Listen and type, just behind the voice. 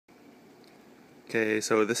Okay,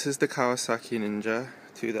 so this is the Kawasaki Ninja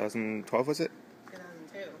 2012, was it?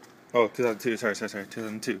 2002. Oh, 2002, sorry,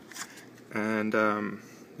 2002. And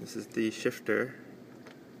this is the shifter.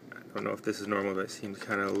 I don't know if this is normal, but it seems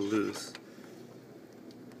kind of loose.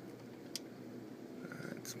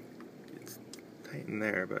 It's tight in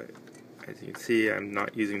there, but as you can see, I'm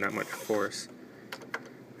not using that much force.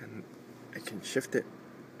 And I can shift it.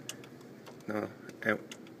 No, I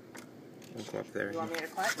won't go up there. You want me to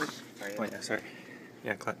clutch? Oh yeah, sorry.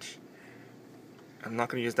 Yeah, clutch. I'm not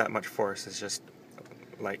going to use that much force. It's just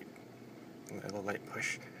a light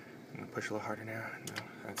push. I'm going to push a little harder now. No,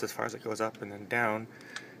 that's as far as it goes up, and then down.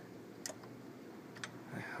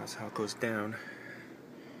 That's how it goes down.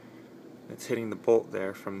 It's hitting the bolt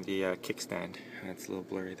there from the kickstand. That's a little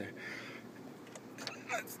blurry there.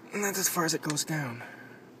 And that's as far as it goes down.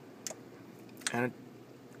 And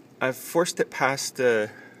I've forced it past that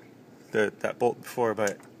bolt before,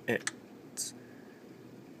 but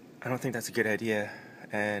I don't think that's a good idea,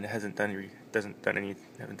 and it haven't done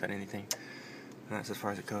anything. And that's as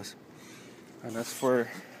far as it goes. And that's for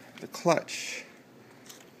the clutch.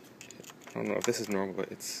 I don't know if this is normal,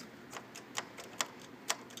 but it's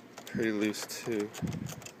pretty loose too.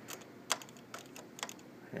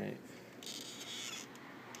 Right.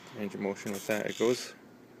 Range of motion with that. It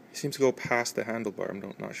seems to go past the handlebar.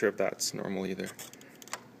 I'm not sure if that's normal either.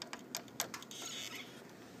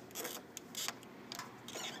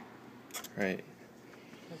 Right.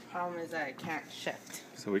 The problem is that it can't shift.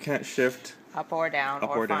 So we can't shift Up or down,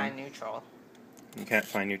 or find neutral. You can't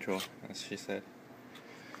find neutral, as she said.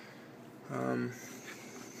 I'm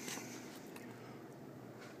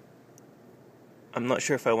not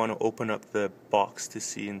sure if I want to open up the box to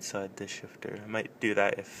see inside the shifter. I might do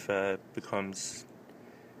that if it becomes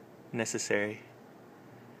necessary.